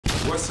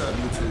What's up,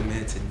 YouTube,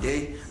 man?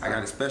 Today, I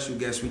got a special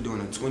guest. We're doing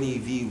a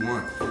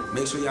 20v1.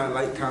 Make sure y'all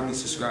like, comment,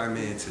 subscribe,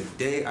 man.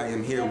 Today, I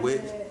am here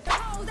with...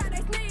 What's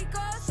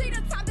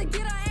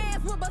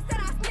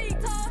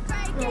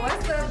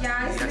up,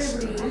 y'all? It's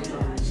Liberty.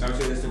 Shout out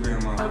to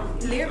Instagram, mom.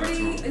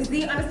 Liberty is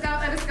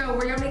the__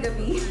 where your nigga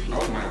be.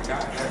 Oh my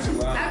God, that's a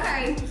lot.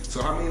 Okay.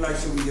 So how many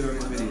likes should we get on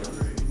this video?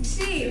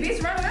 Shit,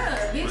 bitch, run it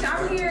up. Bitch,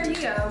 I'm here,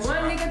 yeah. 1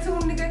 nigga, 2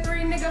 nigga,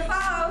 3 nigga,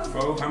 4.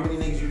 Bro, how many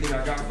niggas you think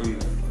I got for you?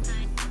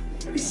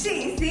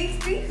 Shit,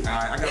 60.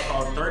 Alright, I got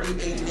called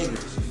 38 niggas.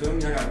 You feel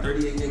me? I got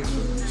 38 niggas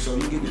for you. So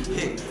you get to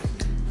pick.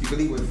 You can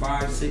leave with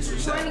 5, 6, or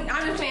 7. 20.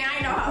 I'm just saying, I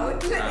ain't no hoe. I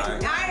ain't no hoe.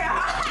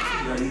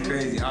 Yeah, you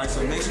crazy. Alright,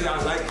 so make sure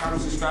y'all like,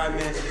 comment, subscribe,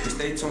 man, and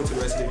stay tuned to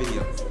the rest of the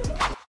video.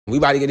 We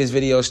about to get this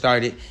video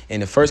started,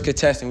 and the first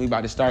contestant we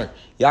about to start.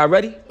 Y'all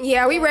ready?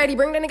 Yeah, we ready.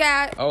 Bring the nigga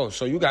out. Oh,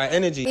 so you got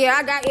energy. Yeah,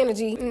 I got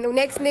energy.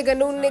 Next nigga,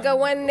 new nigga,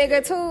 1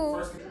 nigga,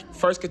 2.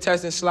 First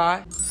contestant,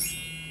 slide.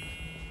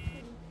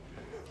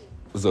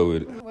 What's up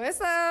with it? What's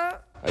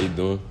up? How you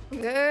doing?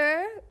 Good.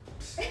 Oh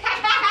shit,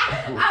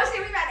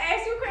 we about to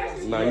ask you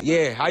questions. Nah,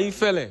 Yeah, how you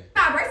feeling?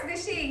 Nah, brace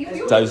this shit.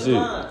 You type shit.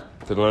 To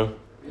the line?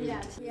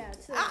 Yeah.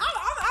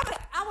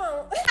 I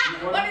won't.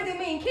 What does it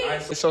mean,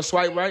 kid? So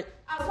swipe right?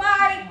 I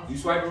swipe. You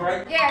swiping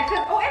right? Yeah,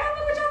 cause and I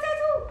fuck with your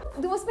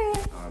tattoo. Do a spin.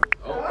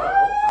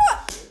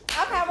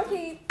 Okay, I'm gonna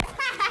keep.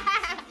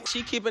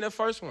 She keeping the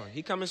first one.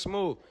 He coming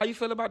smooth. How you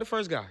feel about the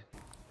first guy?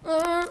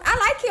 I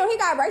like him. He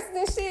got braces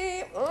and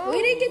shit.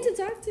 We didn't get to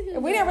talk to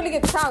him. We didn't really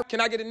get to talk.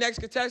 Can I get the next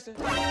contestant?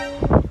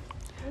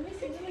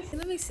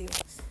 Let me see.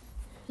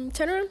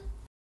 Turn around.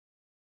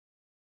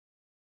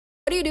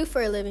 What do you do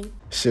for a living?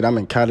 Shit, I'm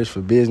in college for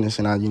business,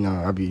 and I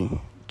be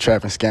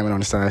trapping, scamming on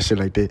the side, shit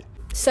like that.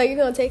 So you're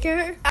gonna take care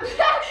of her? This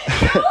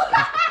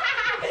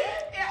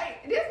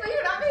for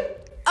you, not me.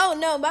 Oh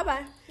no,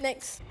 bye.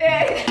 Next.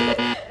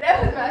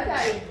 That was my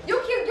time. You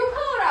cute. You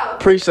cool though.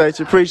 Appreciate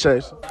you. I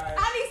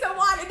need some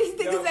water. These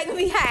niggas ain't gonna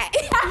be hot.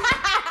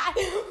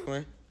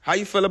 How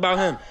you feel about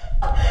him?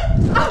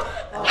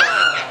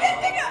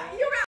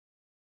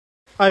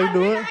 How you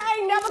doing? I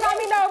ain't never got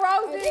me no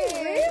roses.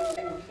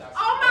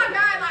 Oh my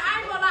God, like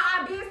I ain't gonna lie,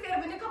 I been said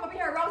when they come up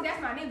here and rose,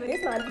 that's my nigga.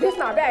 This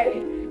my baby.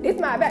 This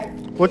my baby.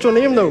 What's your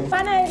name, though?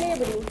 My name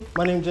Liberty.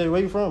 My name's Jay.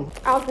 Where you from?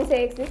 Austin,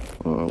 Texas.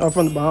 I'm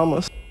from the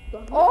Bahamas.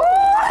 Oh!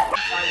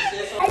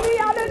 I need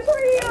y'all the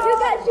trio. You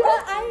got your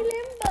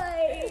island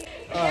boy.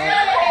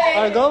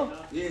 All right, go.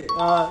 Yeah.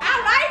 I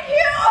like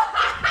you.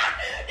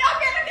 Y'all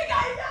get a nigga.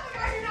 Y'all got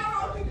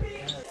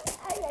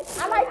roses.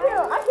 I like you.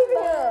 I keep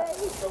it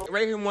up.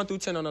 Rate him 1 through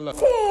 10 on the left.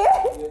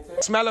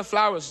 10. Smell the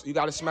flowers. You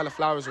gotta smell the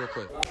flowers real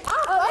quick.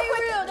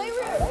 Oh, they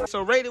real.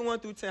 So rate it 1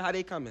 through 10. How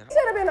they coming?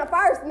 Should have been the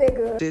first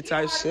nigga. Shit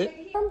type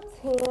shit. I'm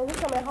 10. He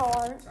coming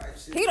hard.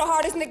 He the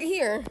hardest nigga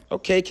here.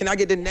 Okay, can I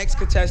get the next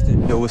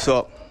contestant? Yo, what's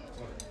up?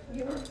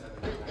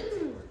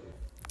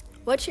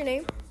 What's your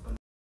name?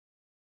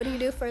 What do you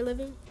do for a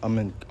living?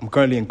 I'm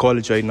currently in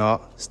college right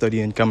now,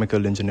 studying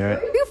chemical engineering.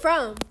 Where you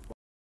from?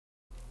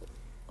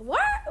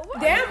 What?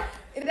 Damn.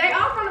 If they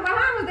all from the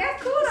Bahamas,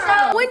 that's cool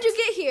though. So when'd you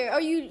get here? Or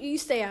you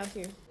stay out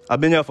here?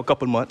 I've been here for a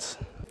couple months.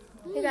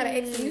 You got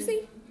an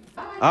XUC?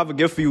 I have a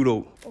gift for you,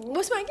 though.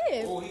 What's my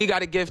gift? He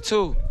got a gift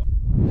too.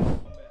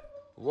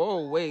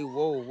 Whoa,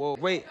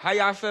 wait. How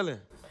y'all feeling?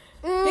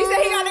 He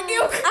said he got a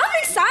gift. I'm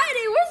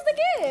excited. Where's the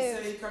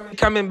gift? He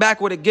coming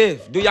back with a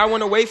gift. Do y'all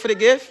want to wait for the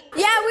gift?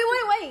 Yeah, we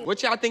wait.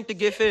 What y'all think the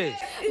gift is?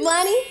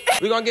 Money?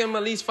 We gonna give him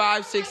at least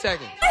 5, 6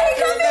 seconds. He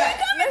coming.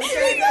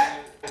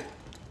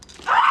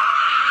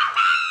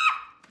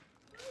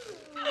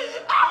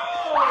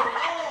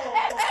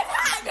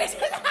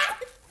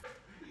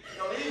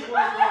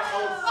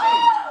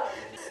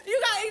 You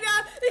got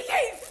enough.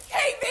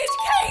 Can't, bitch.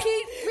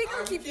 We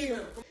gonna keep you.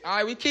 All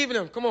right, we keeping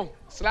him. Come on,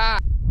 slide.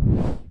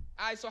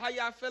 All right, so how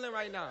y'all feeling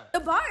right now?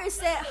 The bar is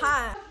set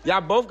high.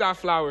 Y'all both got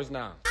flowers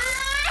now.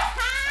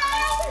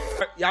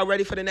 Y'all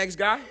ready for the next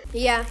guy?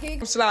 Yeah. Here you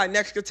go. Slide,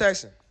 next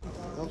contestant.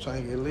 I'm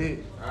trying to get lit.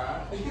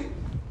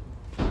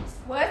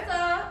 What's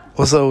up?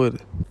 What's up with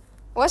it?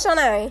 What's your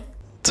name?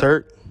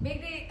 Turk. Big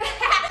Dick.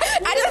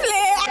 I just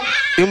played.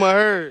 You my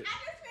herd.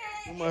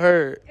 You my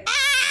herd.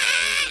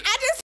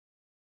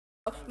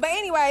 But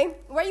anyway,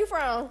 where you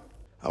from?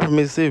 I'm from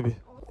Mississippi.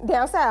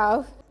 Down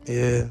south.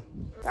 Yeah.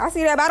 I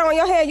see that bottle on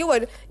your head. You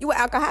were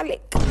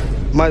alcoholic.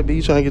 Might be.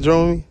 You trying to get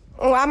drunk with me?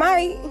 Oh, I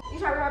might. You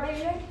trying to be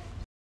my baby?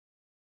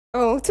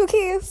 Oh, 2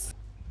 kids.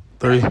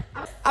 3. I'm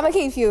gonna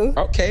keep you.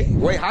 Okay,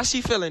 wait, how's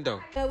she feeling though?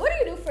 What do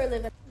you do for a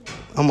living?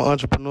 I'm an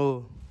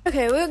entrepreneur.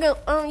 Okay, we're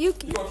gonna You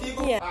gonna keep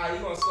him? Yeah. All right,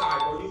 you gonna slide,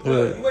 bro. You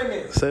good. You in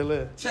there. Say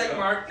less. Check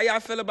mark. How y'all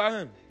feel about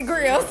him?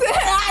 Grills.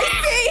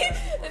 Icy.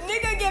 The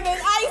nigga giving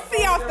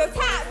icy off the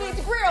top.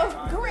 Bitch, Grills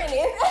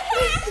grinning.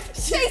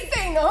 She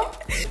single.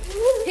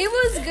 He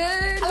was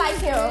good. I like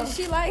him.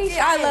 She likes it.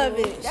 I love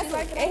it. That's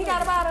like, and he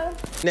got a bottle.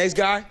 Next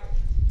guy.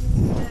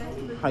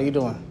 How you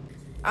doing?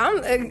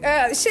 I'm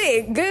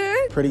shit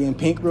good. Pretty in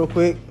pink real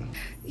quick.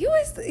 You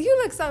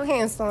look so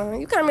handsome.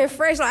 You come in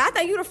fresh. Like I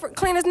think you the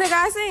cleanest nigga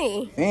I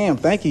seen. Damn,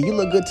 thank you. You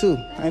look good too.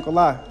 I ain't gonna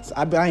lie.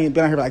 I ain't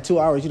been out here for like 2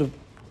 hours. You the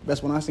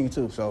Best one I seen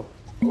too. So.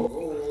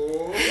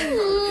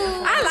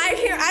 I like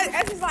hair.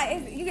 I just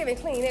like you give it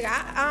clean, nigga.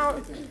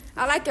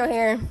 I like your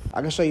hair.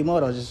 I can show you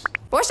more though. Just.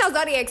 What's your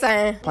zodiac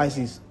sign?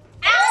 Pisces.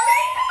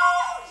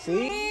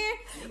 See?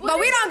 But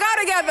we don't go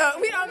together.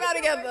 We don't go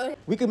together.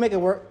 We could make it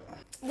work.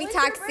 We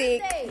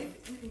toxic.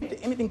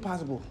 Anything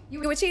possible.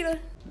 You a cheater?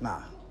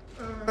 Nah.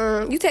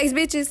 You text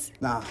bitches?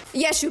 Nah.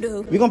 Yes, you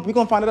do. We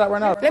gonna find it out right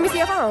now. Let me see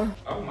your phone.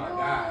 Oh my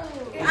God.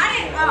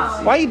 I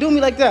didn't. Why you do me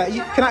like that?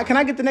 Can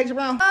I get the next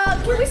round?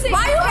 Can we see?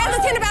 Why you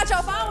hesitant about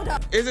your phone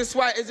though? Is it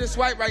swipe? Is it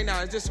swipe right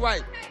now? Is it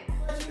swipe?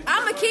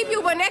 I'ma keep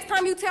you, but next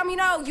time you tell me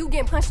no, you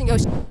getting punched in your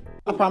shit.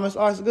 I promise.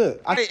 Oh, it's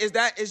good. Hey,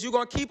 is you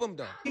gonna keep them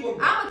though?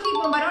 I'ma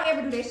keep them, but don't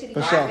ever do that shit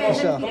again. For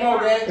sure. Come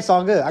on, man. It's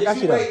all good. I got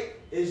you though.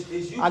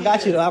 I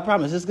got you though. I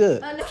promise. It's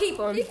good. Keep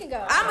them. You can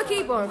go. I'ma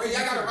keep them. Wait,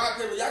 y'all gotta rock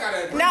paper. Y'all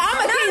gotta. No,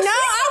 I'ma keep. No,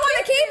 I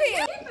wanna keep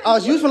it. Oh,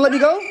 you was gonna let me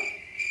go?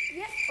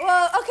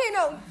 Well, okay,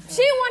 no.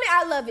 She want it,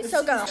 I love it,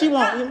 so go. She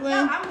won't. You know what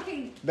I mean? I'ma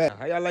keep. Bet.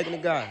 How y'all liking the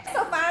guy?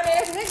 So fine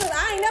ass niggas.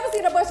 I ain't never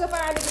seen a bunch of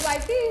fine niggas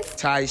like this.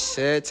 Tight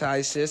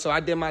shit. So I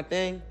did my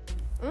thing.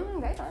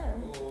 They fine.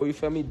 You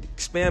feel me?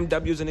 Spam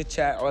W's in the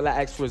chat. All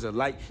I ask for is a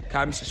like,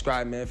 comment,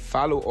 subscribe, man.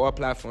 Follow all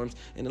platforms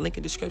in the link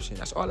in the description.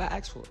 That's all I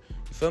ask for.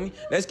 You feel me?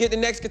 Let's get the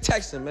next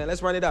contestant, man.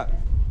 Let's run it up.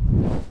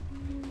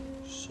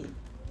 Shit.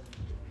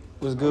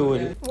 What's good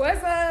with it?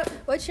 What's up?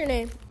 What's your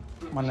name?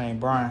 My name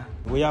Brian.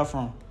 Where y'all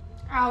from?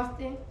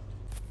 Austin.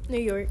 New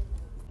York.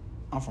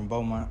 I'm from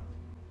Beaumont.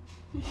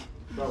 Bro,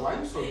 why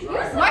you so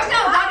dry? What's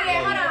your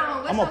zodiac? Hold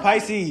on. I'm a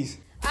Pisces.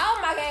 Oh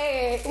my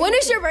God. When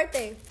is your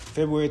birthday?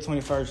 February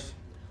 21st.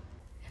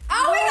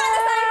 Oh, we got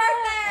the same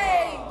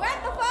birthday. What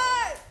the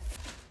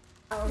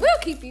fuck? We'll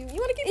keep you. You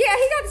want to keep Yeah,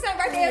 he got the same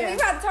birthday as me. You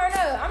got to turn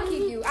up. I'm gonna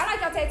keep you. I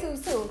like your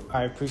tattoos too.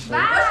 I appreciate it.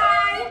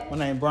 Bye. My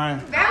name Brian.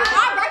 Our birthday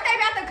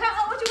about to come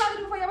up. What you about to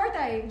do for your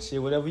birthday?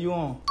 Shit, whatever you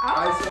want.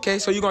 Okay,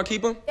 so you gonna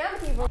keep him? Yeah, I'm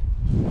gonna keep him.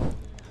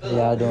 How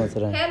y'all doing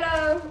today?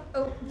 Hello.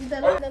 Oh,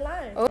 the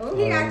line. oh,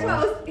 he got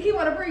close. He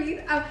wanna breathe.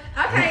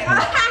 Okay.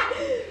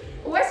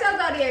 What's your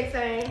zodiac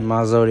sign?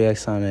 My zodiac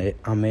sign,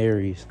 I'm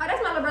Aries. Oh,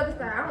 that's my little brother's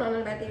sign. I don't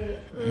know nothing about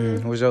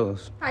that. What's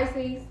yours?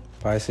 Pisces.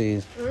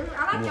 Pisces.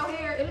 I like your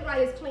hair. It look like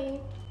it's clean.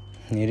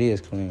 It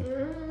is clean.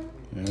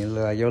 You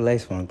look like your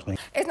lace front clean.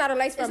 It's not a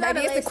lace front, not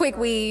baby. a It's lace a quick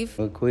front. weave.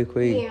 Look quick.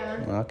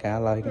 Yeah. Okay, I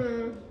like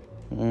it.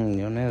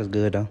 Your nails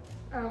good though.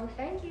 Oh,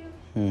 thank you.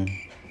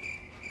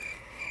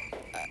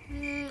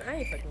 I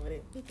ain't fucking with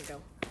it. You can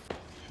go.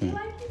 You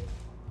like it?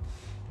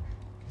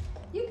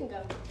 You can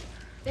go.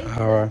 Thank you.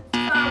 All right.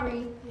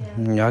 Sorry.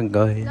 Yeah. Y'all can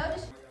go ahead. No,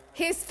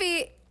 his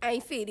fit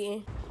ain't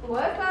fitting.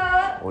 What's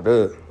up? What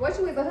up? What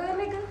you is a hood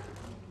nigga?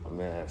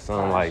 Man,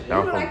 something like You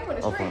look like you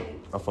in the street.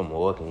 I'm from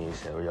Milwaukee. You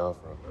said where y'all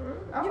from?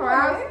 I'm from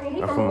Austin.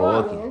 He I'm from from New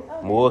Orleans.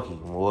 Milwaukee.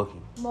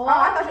 Oh,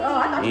 I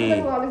thought you Yeah.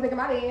 was New Orleans nigga.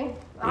 My bad.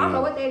 I don't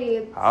know what that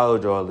is. How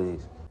old y'all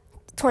is?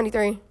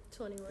 23.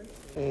 21.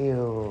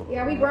 Ew.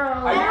 Yeah, we grown.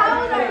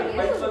 How old are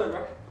you?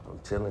 I'm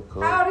chilling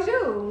cool. How old is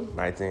you?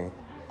 19.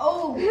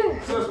 Oh.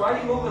 Sis, why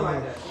you moving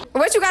like that?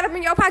 What you got up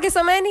in your pocket?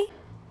 Some money?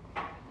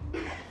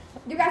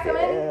 You got some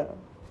money? Yeah.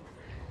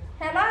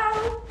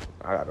 Hello?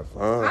 I got a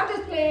phone. I'm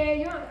just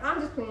playing.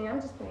 I'm just playing. I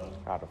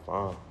got a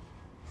phone.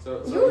 So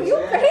He's stepping up.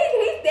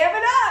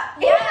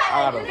 Yeah. I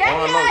got a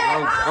phone.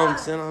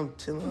 I'm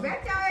chilling.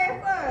 Back your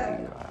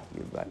ass up.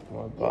 Get back to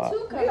my bar. We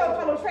gonna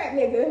call him trap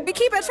nigga. We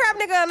keep a trap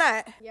nigga or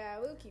not? Yeah,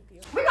 we'll keep you.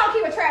 We gonna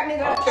keep a trap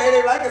nigga. Okay,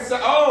 they like it.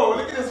 Oh,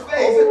 look at his face.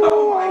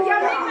 Oh my Your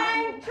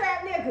God. nickname,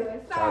 trap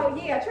nigga. So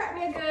yeah, trap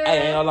nigga.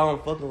 Hey, ain't no long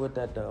fucking with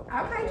that though.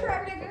 Okay,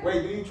 trap nigga.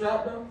 Wait, do you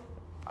trap though?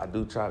 I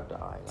do trap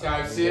though.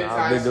 Type shit.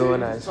 I've been doing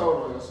that. Just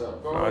told on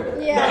yourself. Go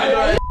ahead.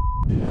 Yeah.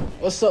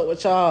 What's up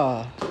with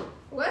y'all?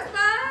 What's up?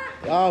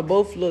 Y'all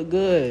both look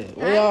good.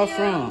 Where y'all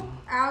from?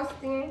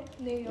 Austin,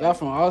 New York. Y'all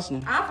from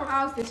Austin? I'm from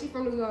Austin. She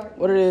from New York.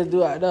 What do they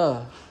do out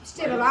there?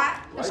 Shit a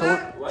lot. So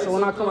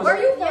when I come, Where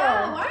you from?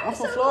 I'm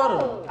from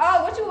Florida.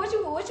 Oh, what you?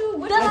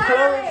 What I'm line?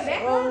 close.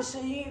 Back Oh up.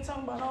 shit, you ain't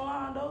talking about no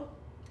line though.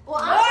 Well,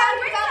 I'm trying to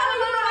tell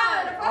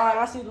you All right, I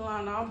see the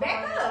line now. I'm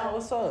Back behind up. y'all.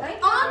 What's up? On the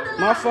line.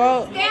 My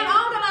fault. Stand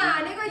on the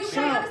line, nigga. You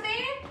can't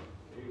understand?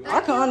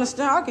 I can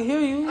understand. I can hear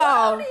you.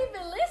 Oh. Don't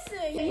even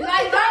listen. You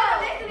like, listen to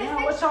Man,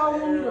 this. what y'all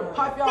want me to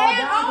pipe y'all Stand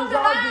down? on Cause the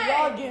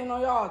y'all line. getting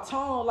on y'all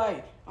tongue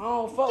like I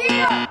don't fuck with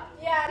y'all.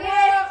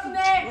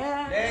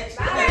 Yeah, next.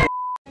 Man.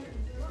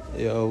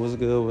 Yo, what's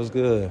good? What's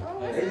good? Three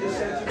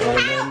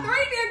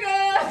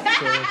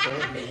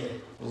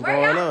niggas. What's Where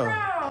going y'all on?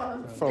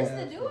 from? From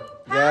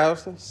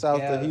Galveston,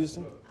 south of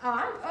Houston,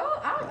 I'm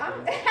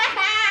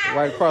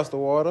right across the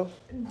water.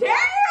 Damn!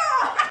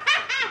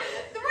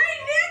 Three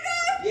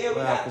niggas? Yeah, we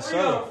Nah, got for three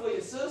sure. of them for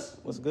you, sis.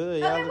 What's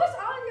good, I mean, y'all? what's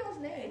all y'all's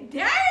name?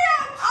 Damn!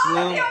 All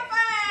Slim. of them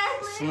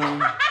fast. Slim,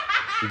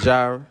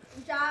 Jira,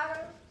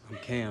 Jara. I'm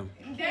Cam.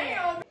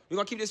 Damn. We're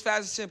gonna keep this fast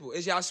and simple.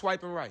 Is y'all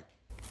swiping right?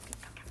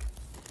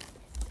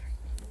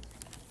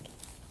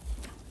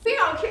 We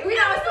don't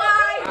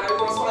slide. Alright, we're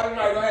gonna swipe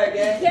right. Go ahead,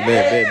 gang.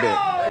 Bet.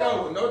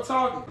 No, no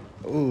talking.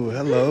 Ooh,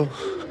 hello.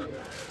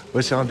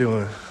 What y'all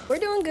doing? We're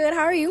doing good.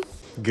 How are you?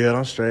 Good,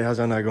 I'm straight. How's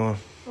y'all night going?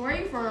 Where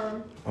you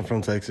from? I'm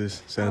from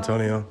Texas, San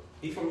Antonio.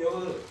 He from your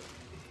hood?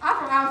 I'm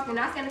from Austin.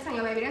 I San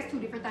Antonio, baby. That's two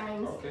different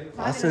things. Okay.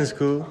 Austin's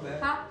cool.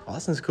 Huh?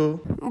 Austin's cool.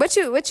 What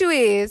you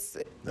is?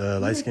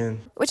 Light skin.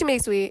 What you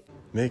mix with?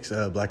 Mix,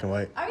 black and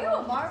white. Are you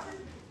a barber?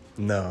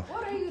 No.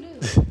 What do you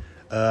do?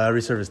 I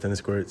resurface tennis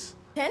courts.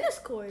 Tennis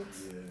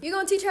courts. You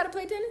gonna teach her how to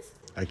play tennis?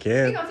 I We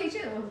can. gonna teach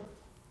you.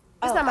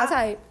 It's not my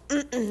type.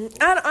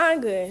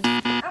 I'm good.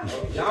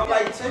 Y'all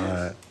like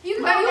tennis? You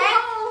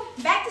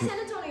Go back to San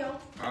Antonio.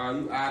 Oh,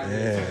 you out of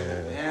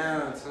here.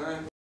 Damn,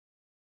 son.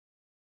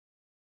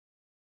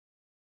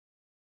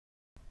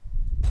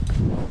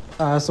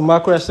 So my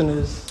question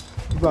is,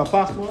 you got a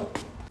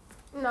passport?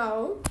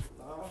 No.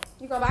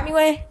 You gonna buy me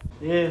one?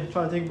 Yeah,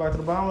 trying to take you back to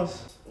the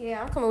Bahamas.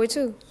 Yeah, I'm coming with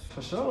you.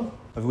 For sure.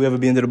 Have you ever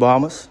been to the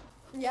Bahamas?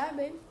 Yeah,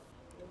 baby.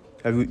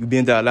 Have you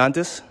been to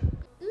Atlantis?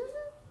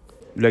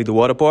 You like the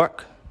water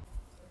park?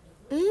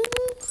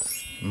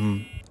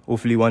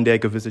 Hopefully one day I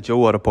can visit your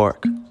water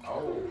park.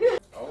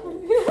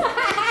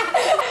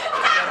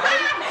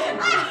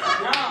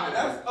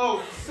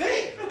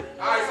 Sick.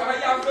 Alright, so how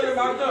y'all feeling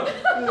about them?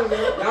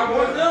 Y'all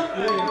want them?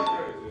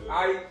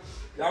 Alright,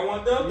 y'all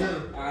want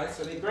them? Alright,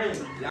 so they green.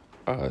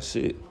 Ah,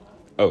 shit.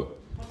 Oh.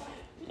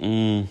 Let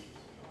me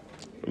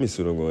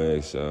see what I'm gonna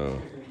ask y'all.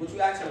 What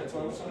you asking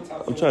for?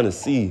 I'm trying to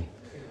see.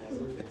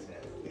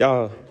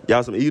 Y'all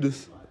some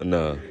eaters? Or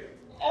nah?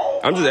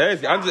 I'm just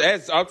asking.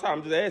 All the time.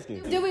 I'm just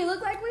asking. Do we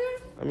look like we are?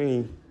 I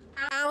mean,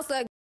 I don't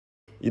suck.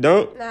 you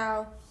don't?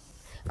 No.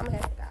 I'm gonna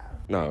have to go.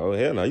 No, oh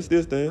hell no. You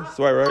still stand.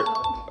 Swipe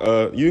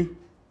right. You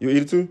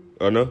eater too?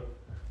 Or no?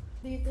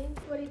 Do you think?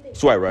 What do you think?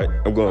 Swipe right.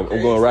 I'm going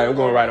right. I'm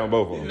going right on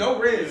both of them. No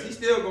riz. He's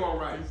still going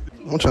right.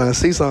 I'm trying to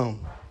see something.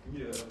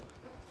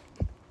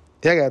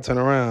 Yeah, I gotta turn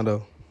around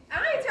though.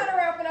 I ain't turn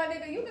around for no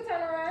nigga. You can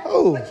turn around.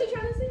 Oh. What you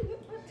trying to see?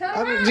 Turn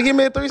around. Did you give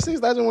me a 360?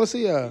 I just want to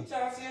see y'all. You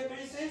trying to see a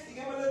 360?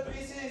 Give him a little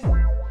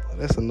 360.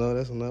 That's enough.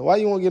 That's enough. Why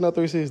you want to get no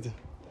 360?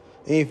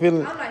 You ain't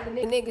feeling it? I'm like the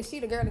nigga. She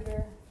the girl.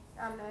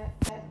 I'm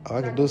not. Oh,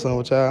 I can do something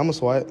with y'all. I'm gonna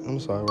swipe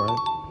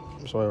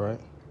right.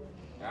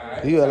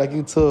 You act like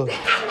you tough.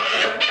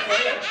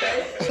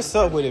 What's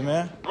up with it,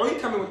 man? Oh, he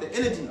coming with the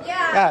energy.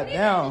 Yeah. God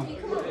damn.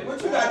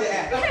 What you got to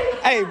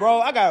ask? Hey,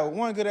 bro, I got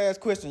one good ass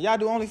question. Y'all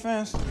do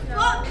OnlyFans?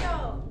 Fuck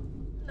no.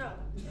 No.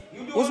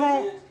 You do What's what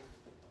wrong? you do?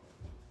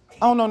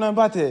 I don't know nothing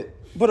about that.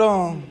 But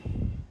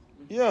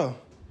yeah.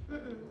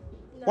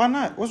 Why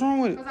not? What's wrong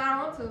with it? Because I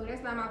don't want to.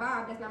 That's not my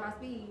vibe. That's not my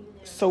speed.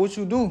 So what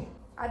you do?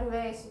 I do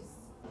lashes.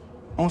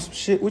 On some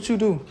shit, what you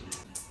do?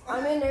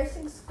 I'm in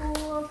nursing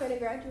school. I'm finna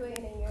graduate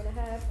in a year and a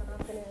half, and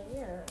I'm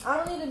finna, I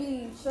don't need to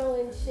be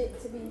showing shit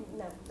to be,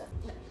 no.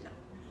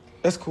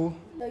 That's cool.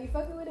 No, you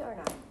fucking with it or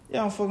not?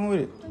 Yeah, I'm fucking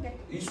with it. Okay.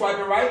 You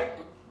swiping right?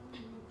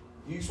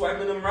 You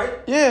swiping them right?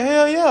 Yeah,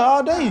 hell yeah,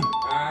 all day.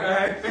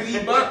 Alright.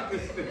 Lead buck.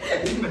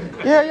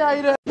 Yeah,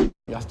 you do.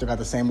 Y'all still got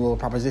the same little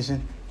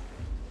proposition?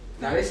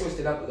 Nah, they switched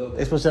it up a little They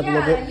bit. switched up a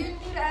little Yeah, bit? you need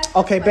to ask.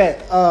 Okay,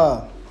 bet.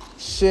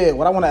 Shit,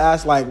 what I want to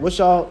ask, like, what's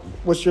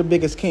your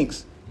biggest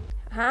kinks?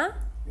 Huh?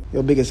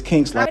 Your biggest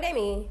kinks, What like, do they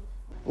mean?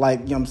 like,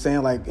 you know what I'm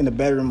saying? Like, in the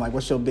bedroom, like,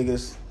 what's your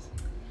biggest...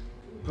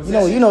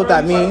 You know what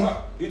that mean.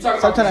 You talking Stop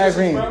about trying to act positions,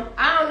 green. bro?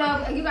 I don't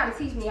know. You gotta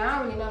teach me. I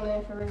don't really know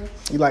nothing for real.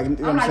 You like, you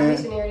know I'm what like I'm a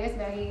saying? missionary. That's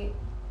about it.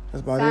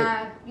 That's about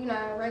Side, you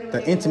know, regular.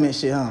 it. The intimate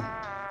shit, huh?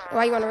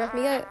 Why you wanna rough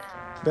me up?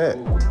 Bet.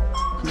 Come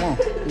on,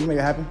 you can make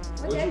it happen.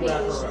 What that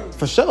mean?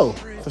 For sure.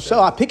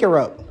 I pick her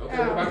up. Okay,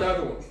 what about the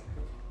other one?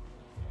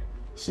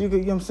 She could, you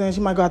know what I'm saying? She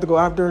might go have to go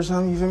after or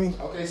something, you feel me?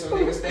 Okay, so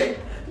nigga stay?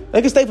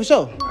 They can stay for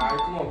sure. Alright,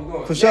 come on, we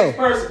going. For sure. Next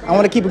person. I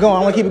want to keep it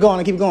going. Okay.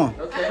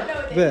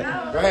 Bet.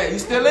 Go ahead, you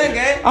still in,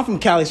 gang? I'm from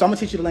Cali, so I'm going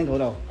to teach you the lingo,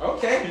 though.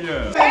 Okay.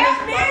 Yeah.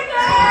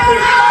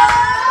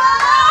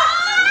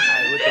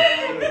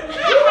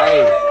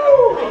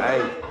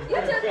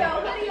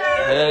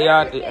 Hell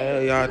y'all to get.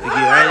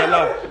 I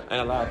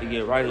ain't allowed to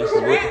get right into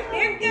what.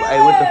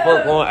 Hey,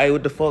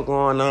 what the fuck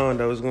going on?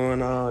 That was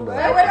going on though.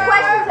 Where the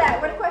questions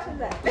at? Where the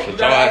questions at? You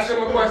gotta ask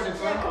them a question,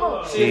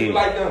 son. See if you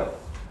like them.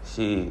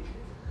 Shit.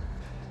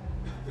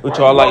 What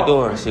y'all like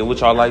doing? Shit, what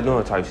y'all like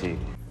doing? Type shit.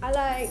 I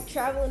like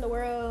traveling the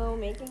world,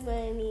 making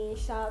money,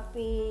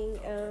 shopping,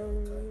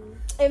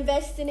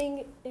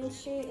 investing in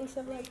shit and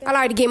stuff like that. I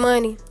like to get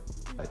money.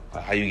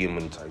 Like, how you get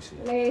money? Type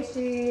shit.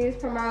 Lashes,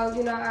 promote,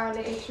 you know, all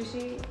the extra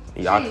shit.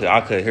 Yeah,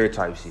 I could hear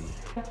type shit.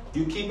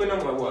 You keeping them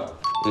or what?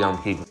 Yeah, I'm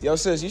keeping. Yo,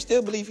 sis, you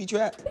still believe he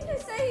trapped? He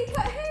just say he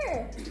cut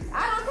hair.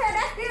 I don't care.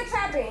 That's still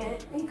trapping.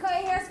 He cut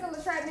hair, still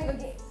a trap nigga.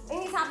 Get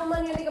any type of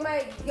money a nigga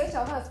make, get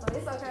your hustle.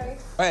 It's okay.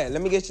 All right,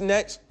 let me get you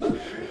next.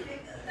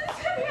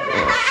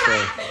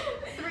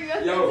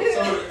 Yo,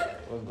 so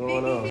What's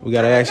going on? We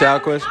gotta ask y'all a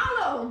question.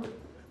 Follow.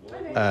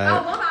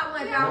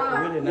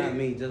 Really not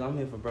me. Just I'm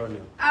here for bro now.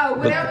 Oh,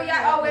 whatever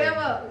y'all. Oh,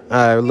 whatever.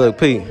 All right, look,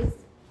 Pete.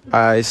 All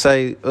right,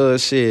 say,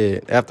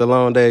 shit. After a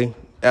long day,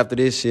 after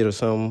this shit or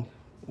something,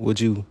 would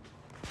you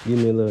give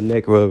me a little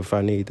neck rub if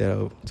I need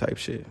that type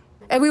shit?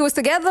 And we was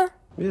together?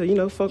 Yeah, you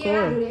know, fuck Yeah, I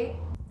around. do that.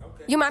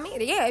 You my man?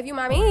 Yeah, if you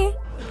my man.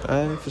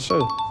 All right, for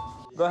sure.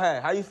 go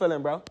ahead. How you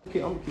feeling, bro? I'm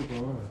gonna keep her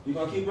on. You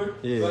gonna keep her?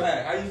 Yeah. Go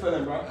ahead. How you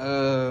feeling,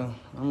 bro?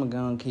 I'm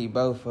gonna keep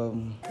both of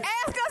them. Ask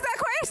us that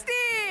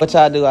What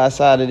y'all do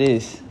outside of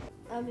this?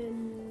 I'm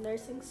in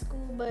nursing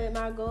school, but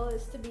my goal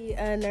is to be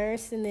a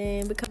nurse and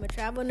then become a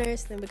travel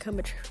nurse, then become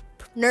a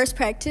nurse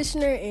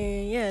practitioner,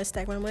 and yeah,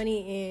 stack my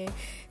money and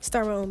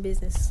start my own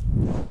business.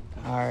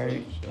 All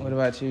right. What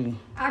about you?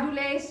 I do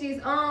lashes. You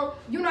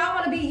know, I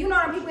want to be, you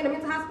know, the people in the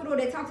mental hospital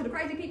that talk to the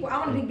crazy people. I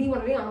want to be one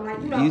of them. Like,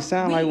 you know. You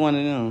sound like one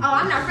of them. Oh,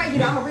 I'm not crazy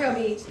though. I'm a real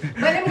bitch.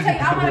 But let me tell you,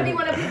 I want to be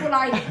one of the people,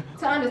 like,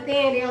 to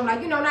understand them.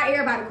 Like, you know, not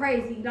everybody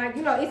crazy. Like,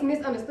 you know, it's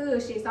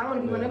misunderstood shit. So I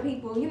want to be one of the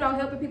people, you know,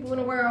 helping people in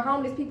the world,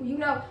 homeless people, you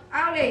know.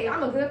 I'm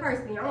a good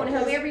person. I want to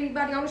help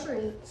everybody on the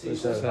street.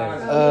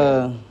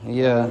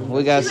 Yeah,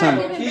 we got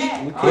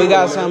something. We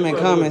got something in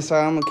common, so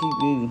I'm gonna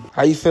keep you.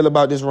 How you feel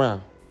about this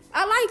round?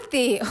 I liked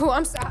it. Oh,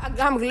 I'm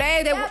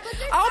glad that.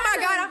 Oh my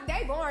God,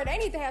 they boring. They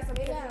need to have some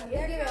energy.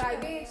 Yeah,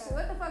 like, bitch,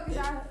 what the fuck is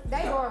y'all?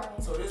 They boring.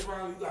 So this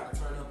round you gotta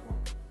turn up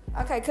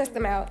on. Okay, cuss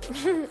them out.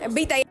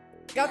 Beat they.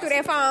 Go through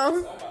that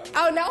phone.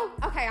 Oh no?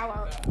 Okay, I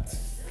won't.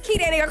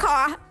 Keep that in your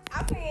car.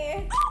 I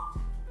can.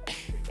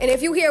 And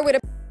if you here with a,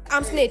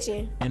 I'm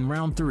snitching. In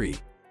round 3,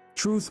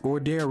 truth or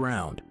dare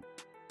round.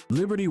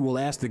 Liberty will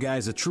ask the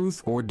guys a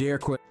truth or dare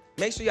question.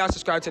 Make sure y'all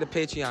subscribe to the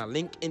Patreon.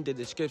 Link in the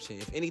description.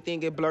 If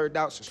anything get blurred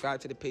out, subscribe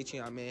to the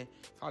Patreon, man.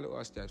 Follow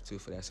our steps too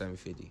for that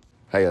 750.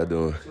 How y'all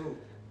doing?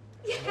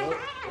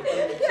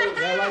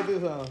 Y'all like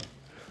this, huh?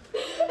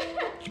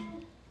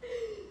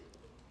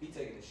 He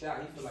taking a shot.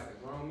 He feel like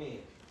a grown man.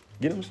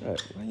 Get him a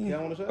shot.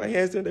 Y'all want a shot? Why you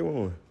asking they want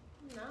one?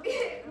 No.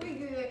 We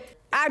good.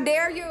 I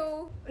dare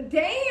you.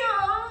 Damn.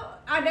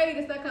 I dare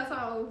you to suck her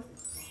toes.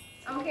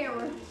 On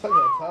camera. Suck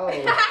her toes.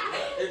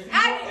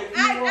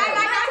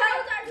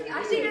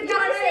 She just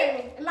got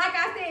it. Like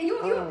I said, you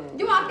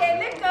off that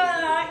liquor.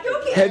 You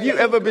can't. Have you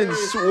ever been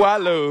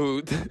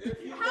swallowed?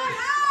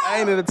 I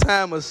ain't in the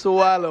time of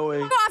swallowing.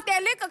 You off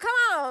that liquor, come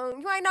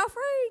on. You ain't no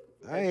freak.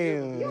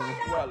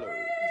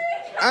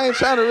 I ain't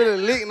trying to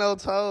really lick no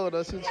toe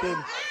though. She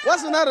tripping.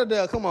 What's another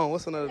there? Come on,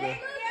 what's another there?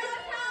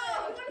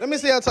 Let me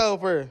see her toe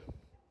first.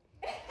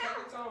 Check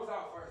the toes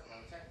out first, bro.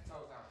 Check the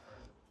toes out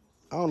first.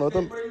 I don't know.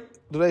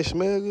 Do they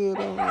smell good?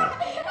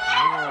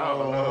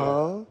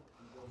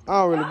 I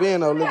don't really be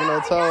in no licking no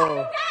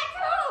toe.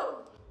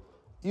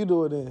 You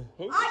do it then.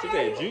 She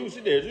did juice.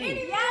 She did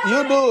juice.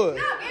 You do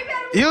it.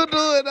 You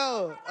do it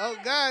though. Oh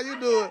God, you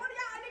do it.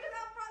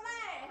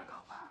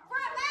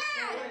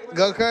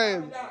 Go crazy.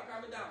 Calm it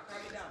down.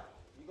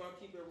 You're going to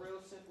keep it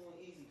real simple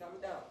and easy. Calm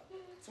it down.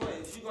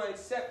 Twins, you going to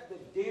accept the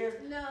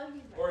dare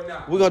or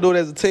not? We're going to do it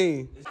as a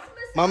team.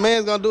 My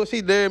man's going to do it.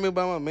 She dared me,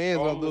 but my man's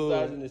going to do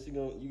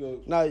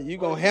it. Nah, you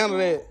going to handle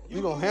that.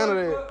 You going to handle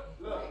that.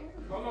 Look,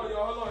 hold on,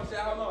 y'all. Hold on.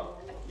 Hold on.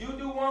 You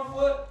do one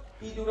foot,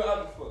 he do the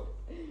other foot.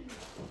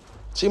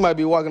 She might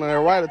be walking on her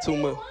right or too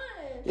much.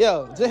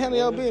 Yeah, just handle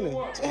your business.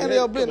 Just handle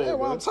your business. That's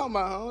what I'm talking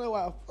about, huh? That's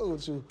why I fuck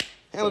with you.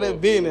 Handle that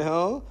business,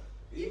 huh?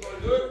 You gonna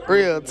do it?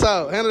 Real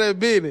talk. Handle that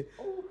business.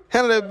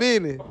 Handle that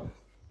business.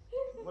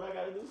 What I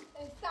gotta do?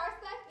 Start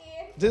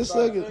sucking. Just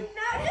suck it.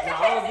 I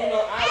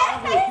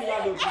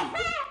do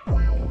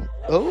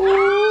too.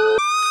 Ooh.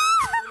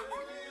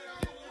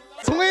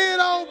 Twin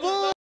on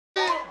bullshit.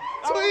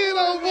 Twin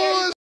on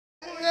bullshit.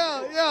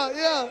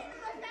 Yeah.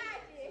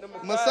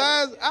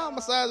 Massage. I'll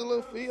massage a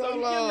little feet.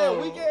 Hold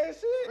on. Weak ass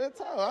shit. Real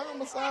talk. I'll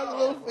massage a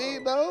little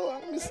feet though.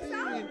 Let me see.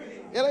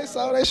 Yeah, they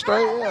saw they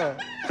straight. Yeah.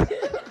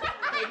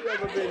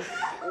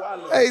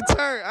 They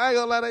turn. I ain't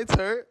gonna lie, they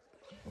turn.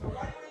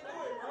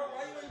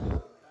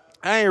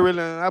 I ain't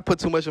really. I put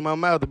too much in my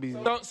mouth to be.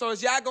 So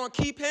is y'all gonna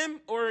keep him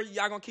or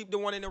y'all gonna keep the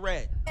one in the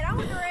red? And I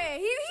want the red.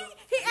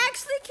 He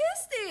actually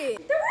kissed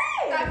it. The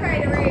red. I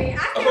prayed the red.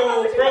 I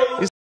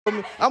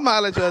still I'm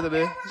gonna let you after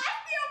that.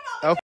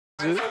 I'll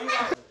you.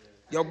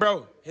 Yo,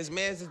 bro, his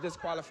man's is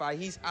disqualified.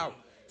 He's out.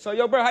 So,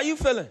 yo, bro, how you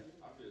feeling?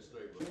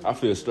 I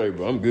feel straight,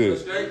 bro. I'm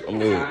good. I'm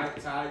good.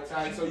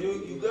 Tight. So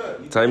you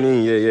good? Tight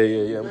mean,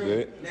 yeah. I'm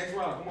good. Next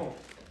round, come on.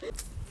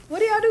 What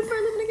do y'all do for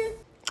a living again?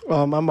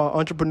 I'm an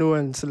entrepreneur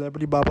and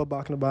celebrity barber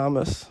back in the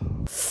Bahamas.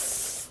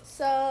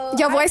 So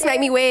your voice make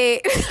me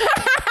wet. I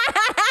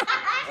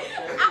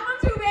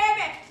want you,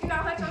 baby. You know,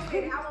 hurt your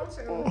spirit. I want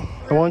you.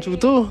 I want you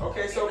too.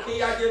 Okay, so can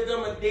y'all give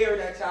them a dare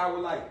that y'all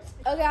would like?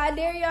 Okay, I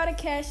dare y'all to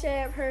cash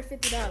app her $50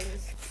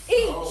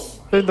 each.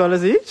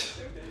 $50 each?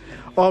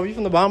 Oh, we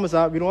from the Bahamas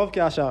out. We don't have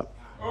cash out.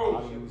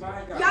 Oh, my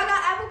God. Y'all got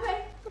Apple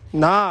Pay?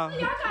 Nah.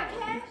 Y'all got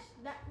cash?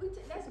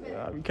 That's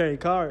better. We carry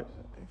card.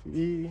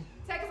 Take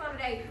us on a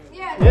date.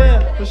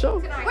 Yeah, for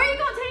sure. Tonight. Where you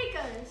gonna take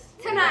us?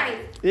 Tonight.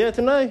 Yeah,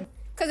 tonight.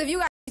 Cause if you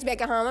got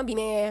back at home, I'll be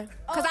mad.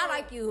 Cause I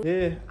like you.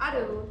 Yeah. I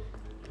do.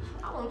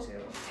 I want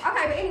you.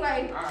 Okay, but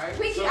anyway. All right.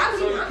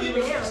 I'm keep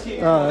it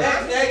down.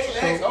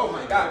 Next. Oh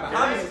my God.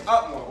 Bahamas is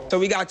up more. So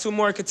we got 2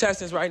 more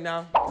contestants right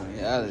now.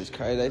 Y'all is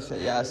crazy. They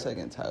said y'all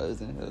sucking toes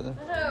in here.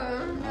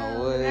 Oh,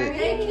 what?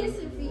 They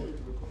kissing feet.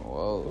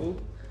 Whoa.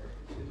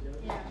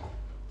 Yeah.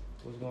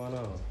 What's going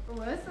on?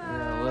 What's up?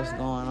 Yeah, what's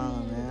going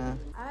on, man?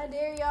 I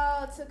dare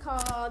y'all to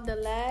call the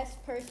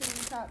last person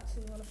you talked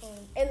to on the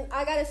phone. And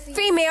I gotta see.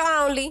 Female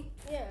only.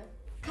 Yeah.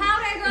 Call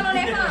that girl on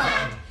that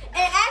phone.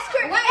 And ask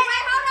her. Wait,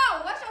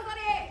 hold on. What's your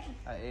name?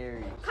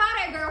 Aries. Call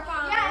that girl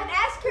phone. Yeah, and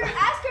ask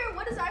Ask her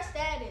what is our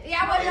status. Yeah,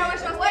 I want to know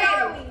what's your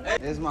status.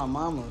 This is my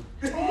mama.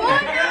 Let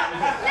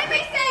me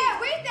say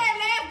it. We that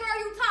last girl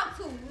you talked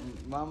to.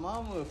 My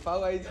mama,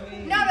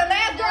 418. No, the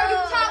last girl you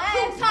talked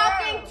to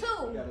talking to.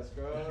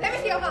 Let me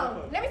see your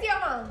phone. Let me see your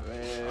phone.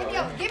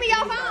 Give me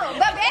your phone.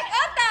 But back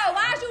up though.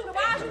 Why is you so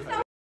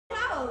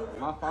close?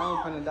 My phone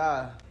finna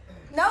die.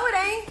 No, it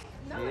ain't.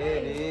 Yeah,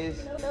 it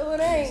is. No, it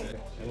ain't.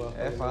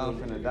 That phone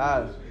finna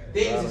die.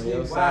 On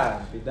your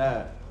side. He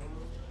died.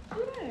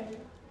 Who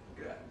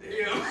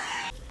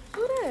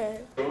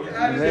that?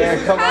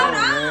 Man, come on,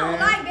 man.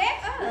 Like back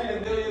up.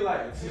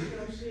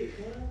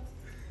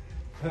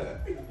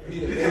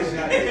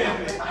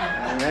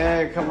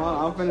 Man, come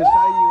on. I'm finna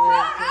show you,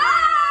 man.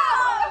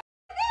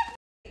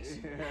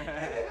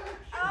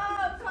 Call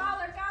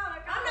her.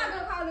 I'm not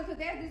gonna call her because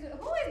that's this.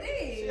 Who is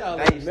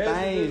this? They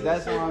stains.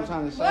 That's what I'm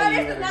trying to show Well, you.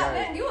 this is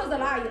not. You was a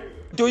liar.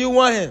 Do you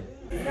want him?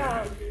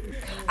 No.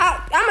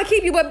 I'm gonna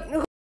keep you, but who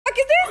the fuck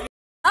is this?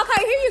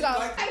 Okay, here you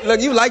go.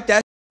 Look, you like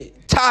that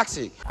shit.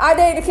 Toxic. I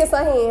dare you to kiss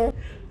her hand.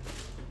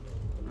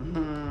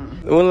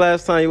 When the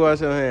last time you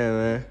washed your hand,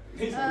 man?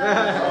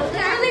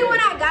 Literally when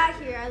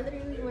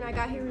I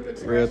got here, we were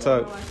just Real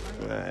talk.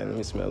 Alright, let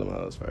me smell them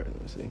hoes first.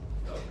 Let me see.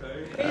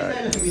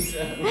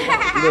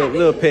 Alright.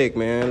 little pick,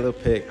 man. Little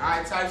pick. All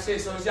right, type shit.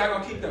 So y'all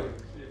gonna keep them?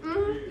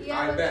 Yeah.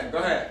 All right, bet. Go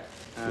ahead.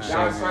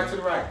 Y'all swipe to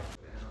the right.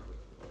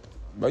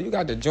 Bro, you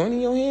got the joint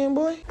in your hand,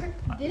 boy?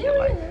 Did it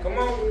really? Come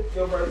on.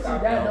 Yo, bro, you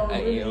got That don't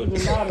Hey, really yo, even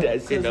matter.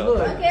 that shit Cause don't-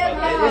 look, Okay,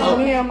 it's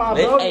me and my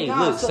bro. Hey,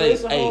 look, so say,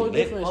 it's a hey, whole let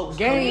different folks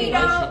game.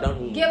 come. That shit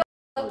don't even. Give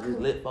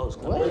Let folks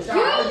come. You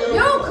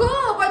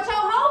cool, but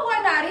your homeboy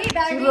not it,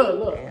 See, baby.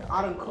 look,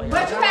 I done quit.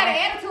 But you had an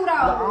attitude though.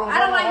 I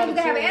don't like niggas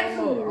that have an attitude.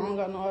 I don't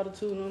got no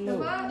attitude no more.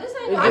 Well, this It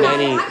ain't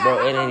ain't like- so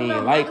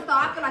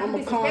I feel like I'ma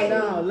you calm disrespecting me.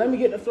 down. Let me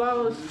get the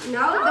flowers.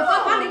 No, the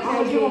fuck my nigga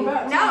I'll give 'em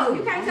back. No,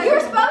 you can't tell. You're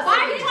supposed to. Why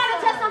are you trying to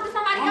touch something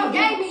somebody else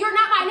gave me? You're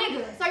not my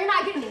nigga, so you're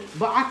not getting it.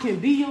 But I can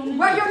be your nigga.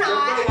 Well, you're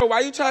not. Bro, why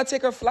you trying to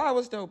take her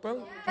flowers, though,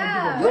 bro?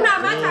 Yeah. You're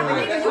not my type of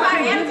nigga. You got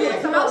an attitude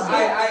and some more shit.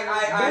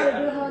 Better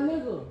than her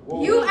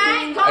nigga. You ain't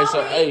Hey, gonna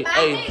so, be my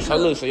nigga. so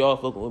look, so y'all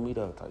fucking with me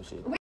though, type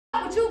shit. We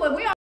fuck with you, but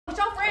we don't fuck with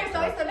your friends,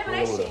 so it's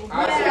elimination. All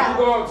right, so you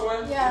go on,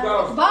 twin. Yeah. You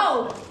go.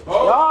 Bold.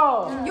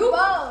 Oh. You bold.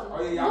 Oh,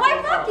 yeah, y'all Boy,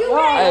 both fuck out. you, Yo.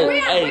 man. We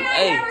Hey, ain't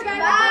hey, never got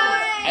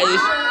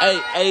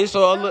no It's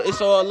all look,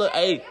 it's all look,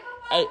 hey,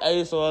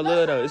 it's all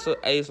love though, it's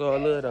all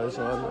love though, it's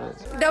all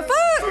love. The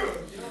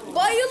fuck?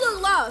 Boy, you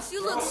look lost.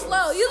 You look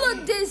slow. You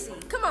look dizzy.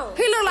 Come on.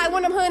 He look like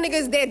one of them hood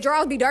niggas that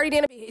draws be dirty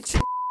than a bitch.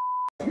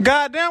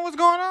 Goddamn, what's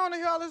going on in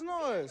here? All this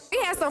noise.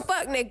 He had some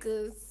fuck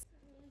niggas.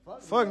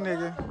 Fuck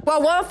nigga.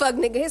 Well, one fuck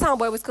nigga. His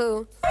homeboy was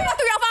cool. Let me go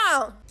through your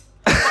phone.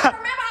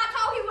 Remember I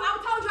told you I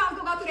was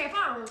gonna go through that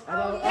phone.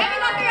 Let me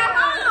go through your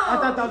phone. I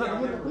thought that was at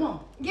the window. Come on.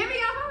 Give me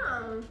your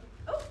phone.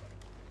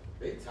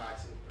 They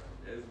toxic,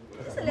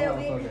 bro. Just a little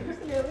bit.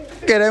 Just a little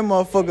bit. Get that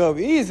motherfucker up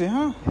easy,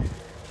 huh?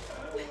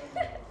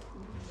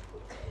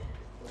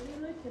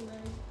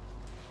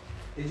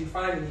 Did you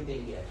find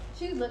anything yet?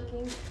 She's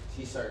looking.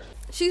 She's searching.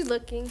 She's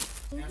looking.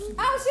 Oh,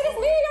 shit, it's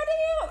me in your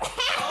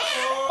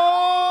DM.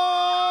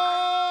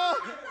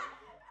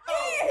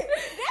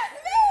 That's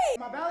me.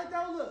 My ballot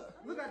though,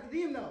 look at the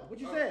DM though. What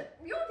you said?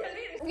 You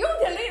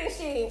deleted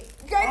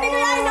shit. Great nigga,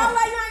 I ain't know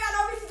why you ain't got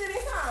no bitches in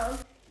this time.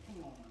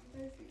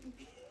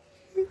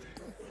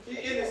 He's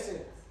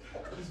innocent.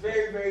 He's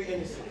very, very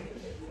innocent.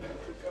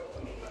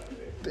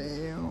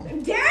 Damn. Damn!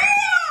 You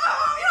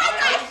ain't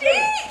got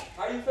shit!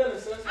 How you feeling,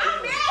 sis?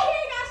 I'm mad he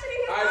ain't got shit in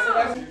his All right, so phone.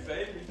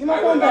 that's You my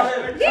phone back.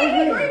 He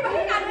agree, but he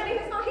got nothing in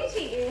his phone. He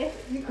cheating.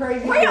 You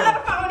crazy. Where your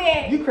other phone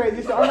at? You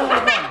crazy. So I'm not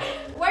on the phone.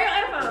 Where your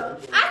other phone?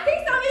 I see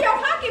something in your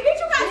pocket, bitch.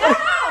 You got no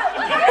phone.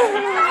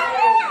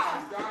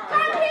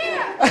 Come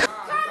here.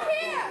 Come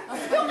here.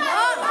 You got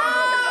no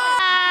phone.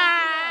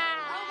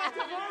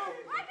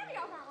 Why give me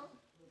your phone?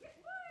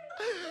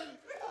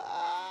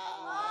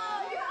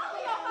 Oh, you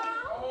open your phone.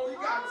 Oh, you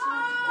got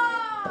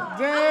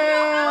two.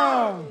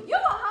 Damn. You a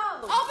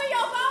hoe. Open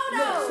your phone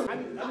though.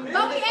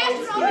 Don't be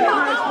asking to open your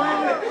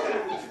phone.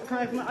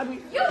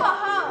 You a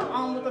hoe. I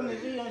don't want that in the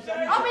video and shit.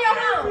 Open your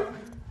phone.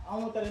 I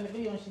don't want that in the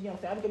video and shit. You know what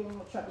I'm saying? I be getting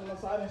my trapping on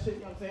the side and shit. You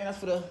know what I'm saying? That's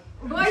for the.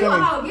 Boy, you a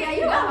hoe. Yeah,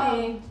 you a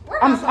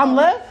hoe. I'm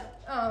left.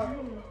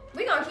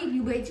 We gonna keep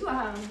you, bitch. You a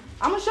hoe.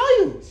 I'm gonna show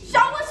you. Show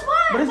us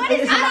what? But What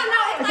is? I don't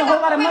know. It's a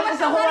whole lot of money.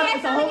 It's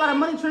a whole lot of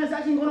money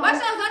transaction going on. What's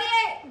your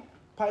zodiac?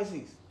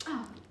 Pisces.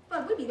 Oh,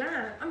 fuck, we be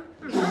lying. I'm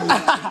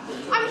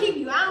gonna keep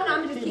you. I don't know.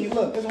 I'm just keep you.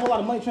 Look, there's a whole lot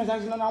of money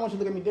transactions going on. I want you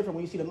to look at me different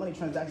when you see the money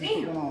transactions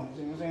going on.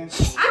 You know what I'm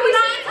saying? I be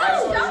lying too.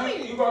 All Show right, so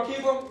me. you gonna keep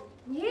him?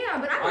 Yeah,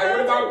 but I All be right, what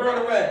lying about too. girl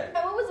in red?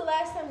 When was the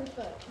last time we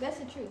fucked? That's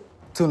the truth.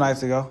 2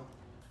 nights ago.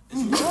 Be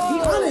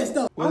honest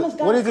though.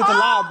 What is it to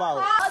lie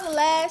about? Call the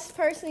last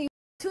person you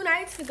 2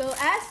 nights ago.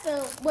 Ask them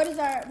what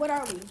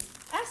are we?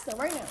 Ask them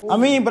right now. I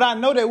mean, but I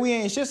know that we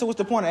ain't shit, so what's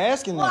the point of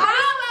asking Well, that?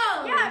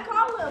 call them. Yeah,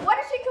 call them. What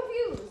is she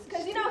confused?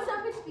 Because you know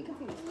some bitches be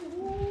confused.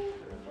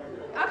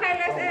 Okay,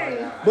 let's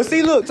say. But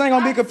see, look, she ain't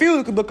gonna be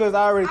confused because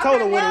I already told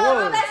her what it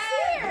was. Let's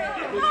see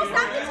her. No,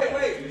 stop it.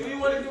 Wait, do you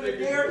want to do the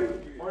dare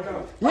or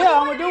no? Yeah,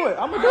 I'm gonna do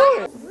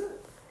it.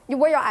 You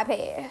wear your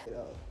iPad.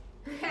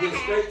 Get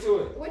straight to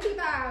it. What you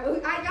thought?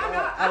 Y'all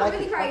know I'm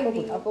really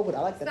crazy. I fuck with it.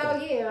 I like that. So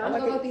yeah, I'm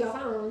gonna go through your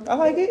phone. I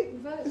like it.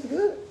 It's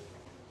good.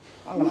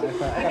 I know you got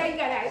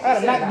that.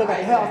 I got a MacBook at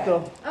the house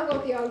though. I'm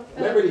going through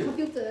your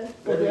computer.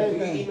 Do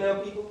you email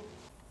people?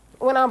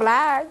 When I'm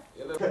live.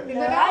 Don't block me.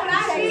 Don't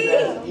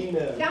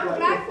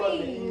block me.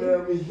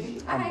 Email me.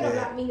 I ain't gonna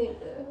block me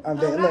nigga. I'm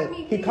dead. Look,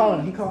 he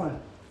calling.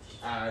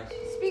 Alright.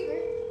 Speaker.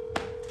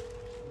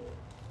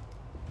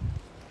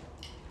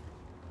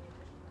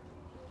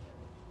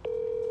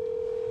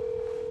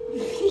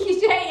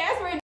 That's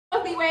where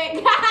it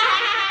went.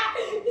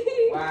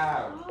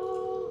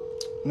 Wow.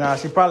 Nah,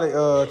 she probably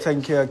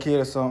taking care of a kid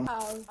or something.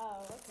 Oh,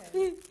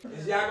 okay.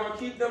 Is y'all gonna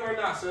keep them or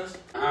not, sis?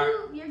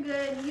 You're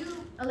good.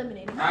 You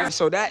eliminated. Alright,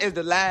 so that is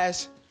the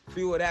last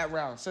few of that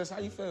round. Sis, how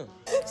you feel?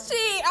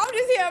 Shit, I'm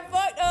just here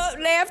fucked up,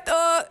 laughed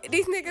up.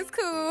 These niggas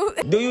cool.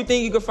 Do you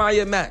think you can find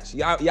your match?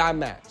 Y'all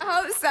match.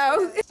 I hope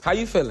so. How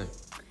you feeling?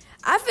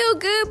 I feel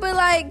good, but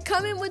like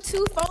coming with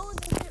 2 phones.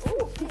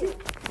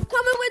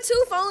 Coming with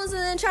 2 phones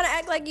and then trying to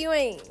act like you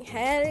ain't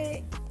had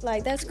it.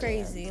 Like, that's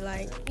crazy.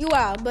 Like, you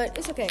wild, but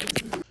it's okay.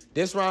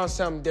 This round's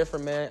something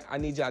different, man. I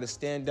need y'all to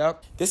stand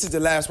up. This is the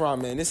last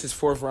round, man. This is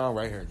 4th round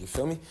right here. You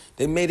feel me?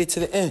 They made it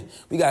to the end.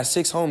 We got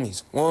 6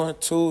 homies. 1,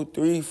 2,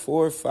 3,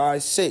 4,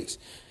 5, 6.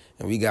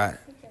 And we got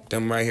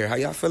them right here. How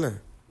y'all feeling?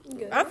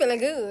 Good. I'm feeling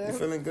good. You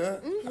feeling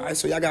good? Mm-hmm. All right,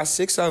 so y'all got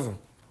 6 of them.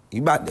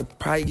 You about to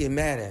probably get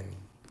mad at me.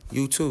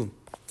 You too.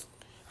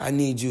 I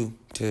need you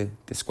to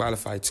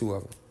disqualify 2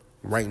 of them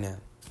right now.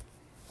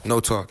 No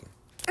talking.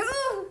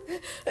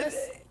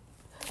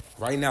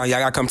 Right now, y'all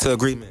gotta come to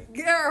agreement.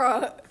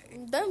 Girl.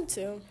 Them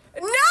 2. No!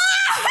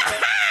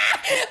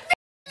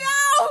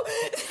 No!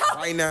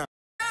 Right now.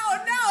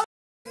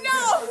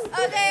 No!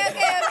 Okay.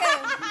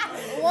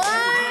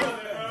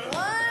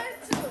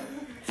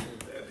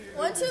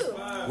 1, 2.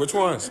 Which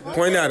ones?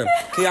 Point at them.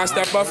 Can y'all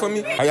step up for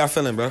me? How y'all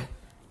feeling, bro?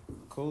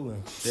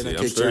 Coolin'. They done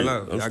kicked y'all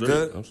out. Y'all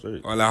good? I'm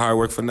straight. All that hard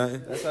work for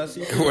nothing? That's how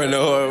she It wasn't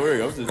no hard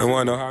work. I'm just. I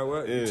want no hard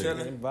work? Yeah.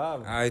 Chilling? All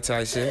right,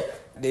 tight shit.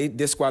 They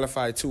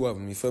disqualified 2 of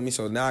them, you feel me?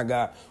 So now I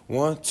got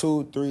 1,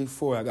 2, 3,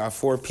 4. I got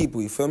 4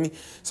 people, you feel me?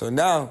 So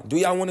now, do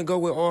y'all want to go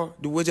with all?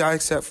 Would y'all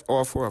accept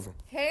all 4 of them?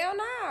 Hell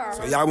no.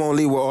 So y'all won't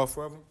leave with all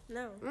 4 of them?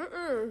 No.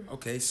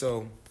 Okay,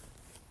 so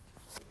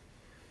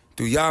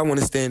do y'all want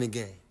to stay in the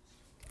game?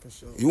 For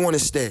sure. You want to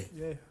stay?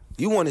 Yeah.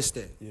 You want to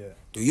stay? Yeah.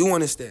 Do you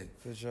want to stay?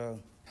 For sure.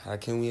 How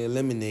can we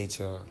eliminate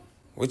y'all?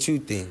 What you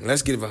think?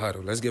 Let's give a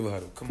huddle.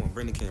 Come on,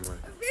 bring the camera.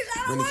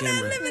 Bring the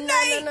camera.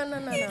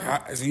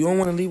 No. So you don't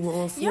want to leave with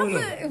all 4 of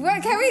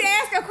them? Can we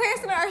ask a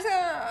question or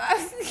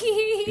something?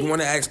 You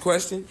want to ask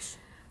questions?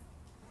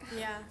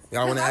 Yeah.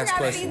 Y'all want to ask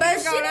questions? But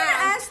She didn't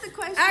ask the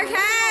question.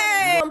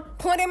 Okay.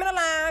 Point them in the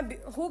line.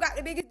 Who got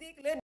the biggest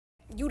dick?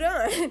 You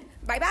done.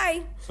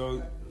 Bye-bye.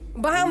 So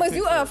Bahamas,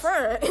 you up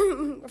front.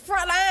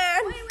 Front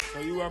line. So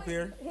you up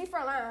here? He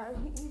front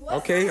line.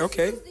 Okay.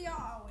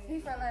 He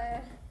front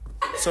line.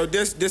 So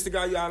this the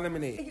guy y'all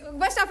eliminate.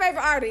 What's your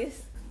favorite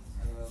artist?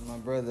 My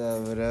brother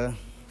over there.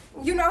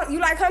 You know, you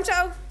like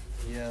Huncho?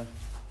 Yeah.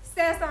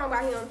 Say a song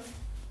by him.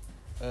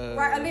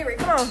 Write a lyric.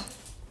 Come on.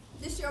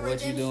 This your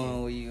What you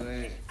doing? Where you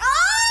at? Oh!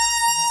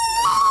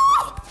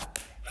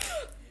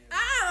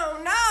 I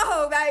don't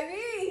know,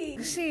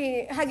 baby.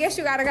 Shit, I guess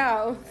you gotta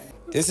go.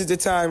 This is the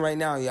time right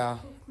now, y'all,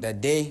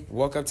 that they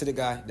walk up to the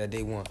guy that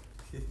they want.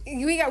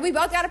 We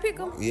both gotta pick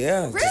him?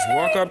 Yeah, Really? just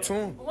walk up to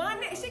him.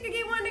 She could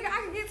get 1 nigga,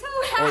 I could get 2.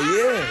 Oh,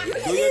 yeah. You Do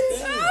can your get thing.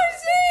 2 Do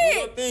shit.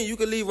 your thing. You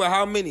can leave with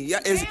how many? Yeah,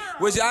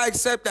 would y'all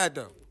accept that,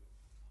 though?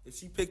 If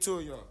she picked 2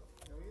 of y'all.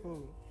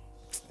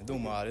 It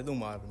don't matter for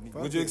me.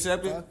 Would you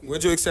accept it?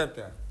 Would you accept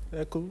that?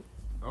 Yeah, cool.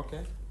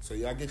 Okay. So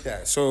y'all get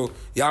that. So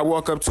y'all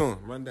walk up to him.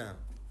 Run down.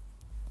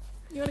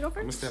 You wanna go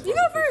first? You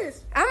go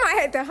first. I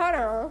might have to, hold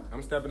on.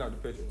 I'm stepping out the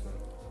picture.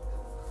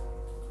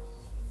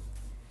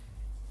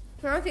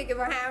 I'm picking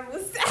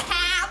Bahamas.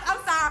 I'm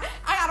sorry.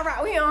 I gotta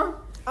rock with him.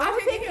 I'm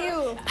picking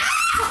you.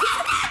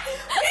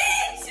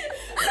 Bitch!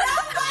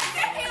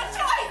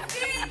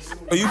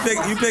 Oh, you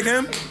pick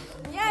him?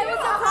 Yeah, it was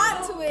a plot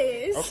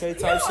twist. Okay,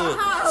 type shit.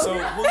 So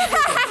who you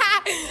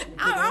picking?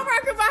 I'm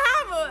rocking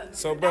Bahamas.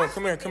 So bro,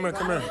 come here.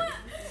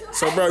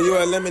 So bro, you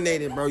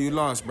eliminated, bro. You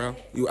lost, bro.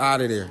 You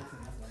out of there.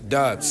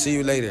 Dub, see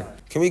you later.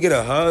 Can we get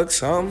a hug,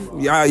 something?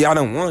 Y'all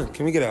done won.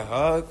 Can we get a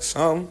hug,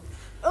 something?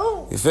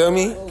 Ooh. You feel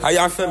me? How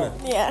y'all feeling?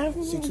 Yeah,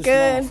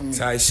 good.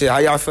 Type shit. How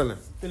y'all feeling?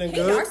 Feeling He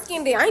good? dark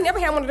skinned. I ain't never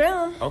had one of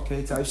them.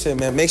 Okay, type shit,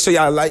 man. Make sure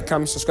y'all like,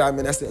 comment, subscribe,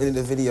 man. That's the end of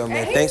the video,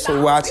 man. Thanks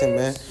for watching,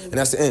 man. And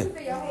that's the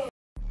end.